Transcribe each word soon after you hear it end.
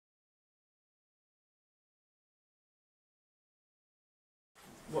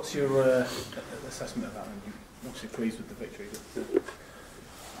What's your assessment of that? You're obviously pleased with the victory, but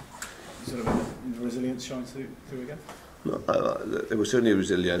sort of the resilience shine through again? No, there was certainly a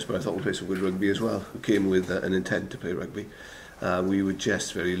resilience, but I thought we played some good rugby as well. We came with an intent to play rugby. We were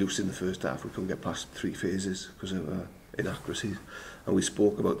just very loose in the first half. We couldn't get past 3 phases because of inaccuracies. And we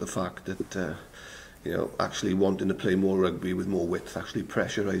spoke about the fact that actually wanting to play more rugby with more width actually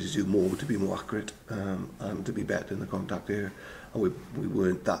pressurises you more to be more accurate and to be better in the contact area. And we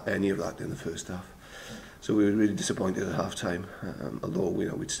weren't any of that in the first half. So we were really disappointed at half time, although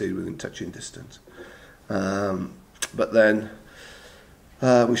we'd stayed within touching distance. But then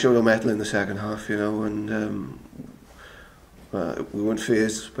we showed our mettle in the second half, and we weren't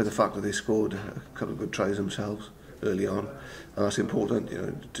fazed by the fact that they scored a couple of good tries themselves early on, and that's important,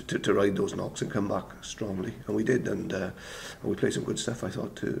 to ride those knocks and come back strongly, and we did, and we played some good stuff, I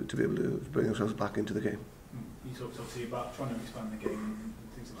thought, to be able to bring ourselves back into the game. You talked obviously about trying to expand the game and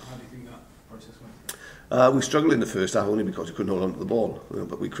things like that. How do you think that process went? We struggled in the first half only because we couldn't hold on to the ball,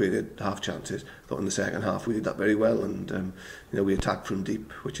 but we created half chances. I thought in the second half we did that very well, and we attacked from deep,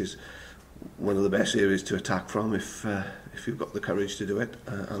 which is one of the best areas to attack from if you've got the courage to do it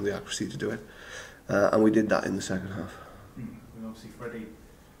and the accuracy to do it, and we did that in the second half. And obviously Freddie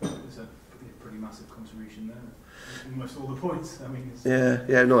was a pretty massive contribution there. Almost all the points. I mean,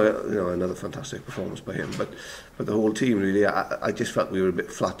 another fantastic performance by him. But the whole team really, I just felt we were a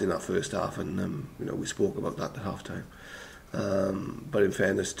bit flat in that first half, and we spoke about that at half time. But in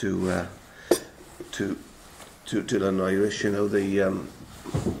fairness to London Irish,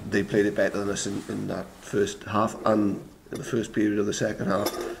 they played it better than us in that first half, and in the first period of the second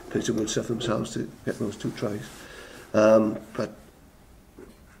half, played some good stuff themselves to get those 2 tries. But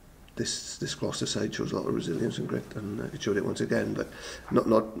this Gloucester side shows a lot of resilience and grit, and it showed it once again, but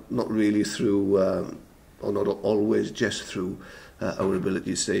not really through, or not always just through our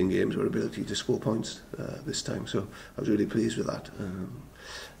ability to stay in games, our ability to score points this time. So I was really pleased with that.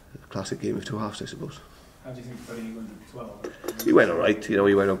 A classic game of 2 halves, I suppose. How do you think Freddie went as well? He went all right. He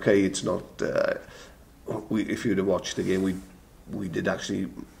went okay. It's not. If you'd have watched the game, we did actually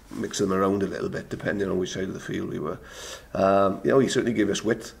mix them around a little bit depending on which side of the field we were. He certainly gave us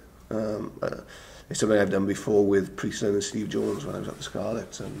width. It's something I've done before with Priestland and Steve Jones when I was at the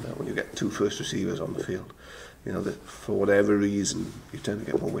Scarlets, and when you get 2 first receivers on the field, that for whatever reason you tend to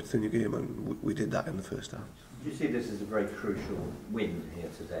get more width in your game, and we did that in the first half. Do you see this as a very crucial win here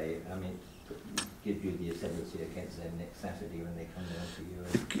today? I mean, it gives you the ascendancy against them next Saturday when they come down to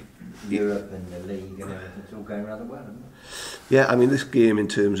Europe and the league and everything. It's all going rather well, isn't it? Yeah, I mean, this game in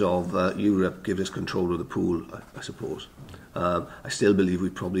terms of Europe gives us control of the pool, I suppose. I still believe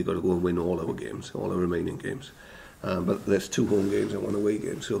we've probably got to go and win all our games, all our remaining games. But there's 2 home games and 1 away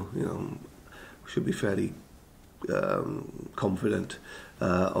game, so we should be fairly confident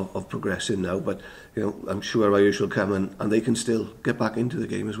of progressing now. But I'm sure Irish will come and they can still get back into the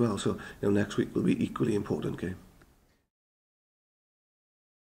game as well. So next week will be equally important game.